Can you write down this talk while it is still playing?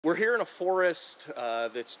We're here in a forest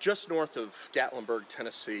that's just north of Gatlinburg,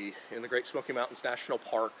 Tennessee, in the Great Smoky Mountains National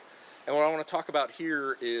Park. And what I want to talk about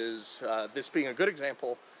here is this being a good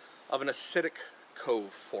example of an acidic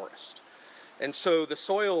cove forest. And so the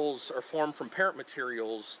soils are formed from parent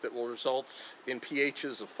materials that will result in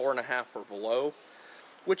pHs of 4.5 or below,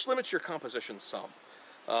 which limits your composition some.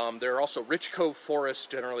 There are also rich cove forests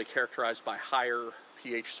generally characterized by higher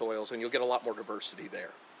pH soils, and you'll get a lot more diversity there.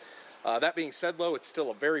 That being said, though, it's still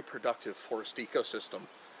a very productive forest ecosystem.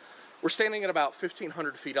 We're standing at about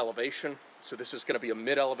 1,500 feet elevation, so this is going to be a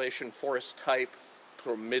mid-elevation forest type,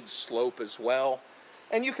 from mid-slope as well.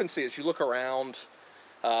 And you can see as you look around,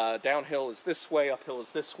 downhill is this way, uphill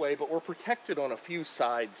is this way, but we're protected on a few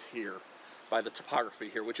sides here by the topography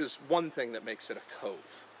here, which is one thing that makes it a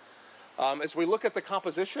cove. As we look at the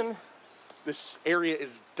composition, this area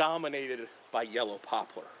is dominated by yellow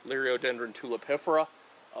poplar, Liriodendron tulipifera.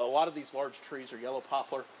 A lot of these large trees are yellow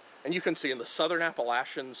poplar, and you can see in the Southern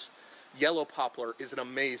Appalachians, yellow poplar is an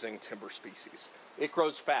amazing timber species. It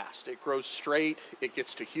grows fast, it grows straight, it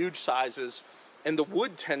gets to huge sizes, and the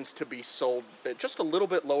wood tends to be sold at just a little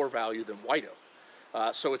bit lower value than white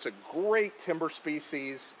oak. So it's a great timber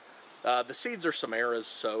species. The seeds are samaras,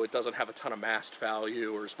 so it doesn't have a ton of mast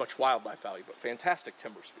value or as much wildlife value, but fantastic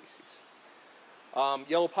timber species.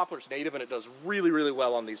 Yellow poplar is native, and it does really, really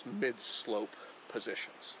well on these mid-slope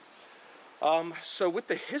positions. So with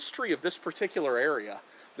the history of this particular area,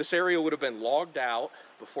 this area would have been logged out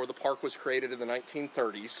before the park was created in the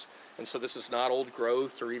 1930s, and so this is not old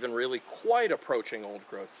growth or even really quite approaching old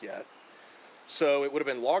growth yet. So it would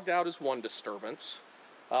have been logged out as one disturbance.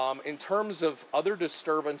 In terms of other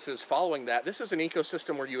disturbances following that, this is an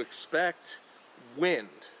ecosystem where you expect wind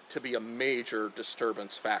to be a major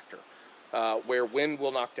disturbance factor, where wind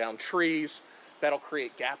will knock down trees, that'll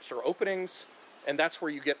create gaps or openings, and that's where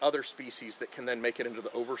you get other species that can then make it into the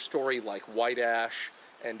overstory, like white ash,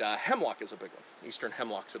 and hemlock is a big one. Eastern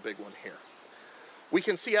hemlock's a big one here. We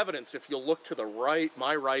can see evidence if you'll look to the right,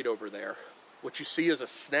 my right over there. What you see is a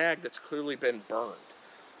snag that's clearly been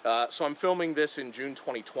burned. So I'm filming this in June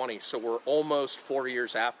 2020, so we're almost 4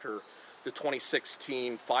 years after the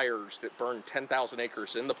 2016 fires that burned 10,000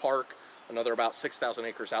 acres in the park, another about 6,000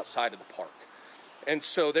 acres outside of the park. And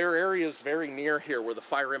so there are areas very near here where the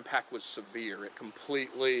fire impact was severe. It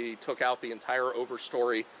completely took out the entire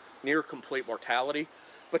overstory, near complete mortality.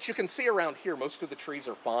 But you can see around here, most of the trees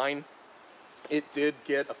are fine. It did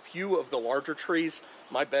get a few of the larger trees.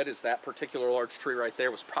 My bet is that particular large tree right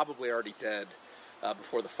there was probably already dead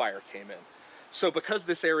before the fire came in. So because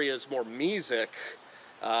this area is more mesic,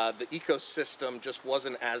 the ecosystem just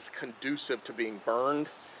wasn't as conducive to being burned.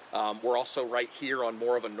 We're also right here on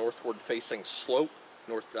more of a northward facing slope,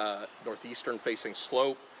 northeastern facing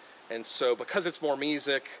slope. And so because it's more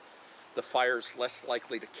mesic, the fire's less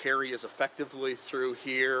likely to carry as effectively through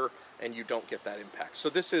here, and you don't get that impact. So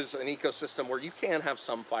this is an ecosystem where you can have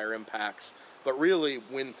some fire impacts, but really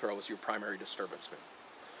wind throw is your primary disturbance.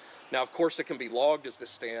 Now, of course, it can be logged, as this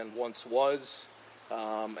stand once was,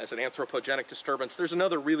 as an anthropogenic disturbance. There's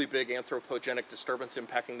another really big anthropogenic disturbance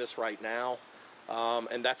impacting this right now,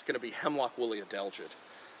 and that's going to be hemlock woolly adelgid.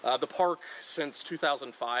 The park, since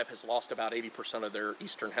 2005, has lost about 80% of their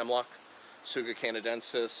eastern hemlock, Tsuga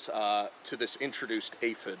canadensis, to this introduced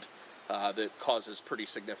aphid that causes pretty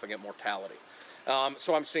significant mortality.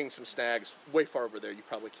 So I'm seeing some snags way far over there. You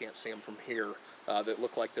probably can't see them from here that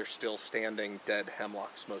look like they're still standing dead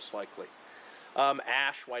hemlocks, most likely.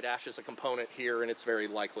 Ash, white ash is a component here, and it's very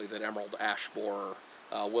likely that emerald ash borer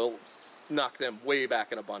will knock them way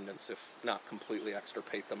back in abundance, if not completely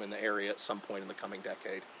extirpate them in the area at some point in the coming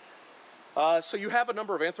decade. So you have a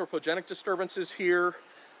number of anthropogenic disturbances here,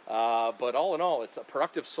 but all in all, it's a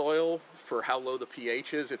productive soil for how low the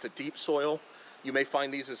pH is. It's a deep soil. You may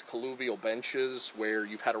find these as colluvial benches where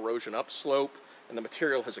you've had erosion upslope and the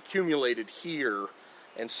material has accumulated here,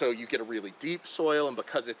 and so you get a really deep soil, and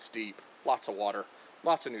because it's deep, lots of water,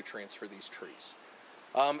 lots of nutrients for these trees.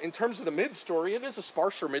 In terms of the mid-story, it is a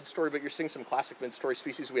sparser mid-story, but you're seeing some classic mid-story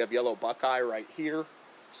species. We have yellow buckeye right here,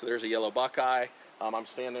 so there's a yellow buckeye. I'm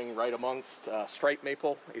standing right amongst striped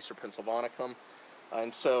maple, Acer pennsylvanicum,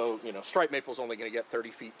 and so, you know, striped maple is only going to get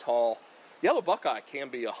 30 feet tall. Yellow buckeye can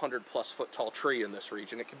be a 100+ foot tall tree in this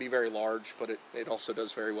region. It can be very large, but it also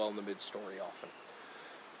does very well in the mid-story often.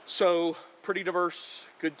 So pretty diverse,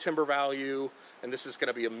 good timber value, and this is going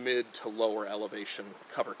to be a mid to lower elevation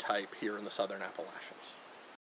cover type here in the Southern Appalachians.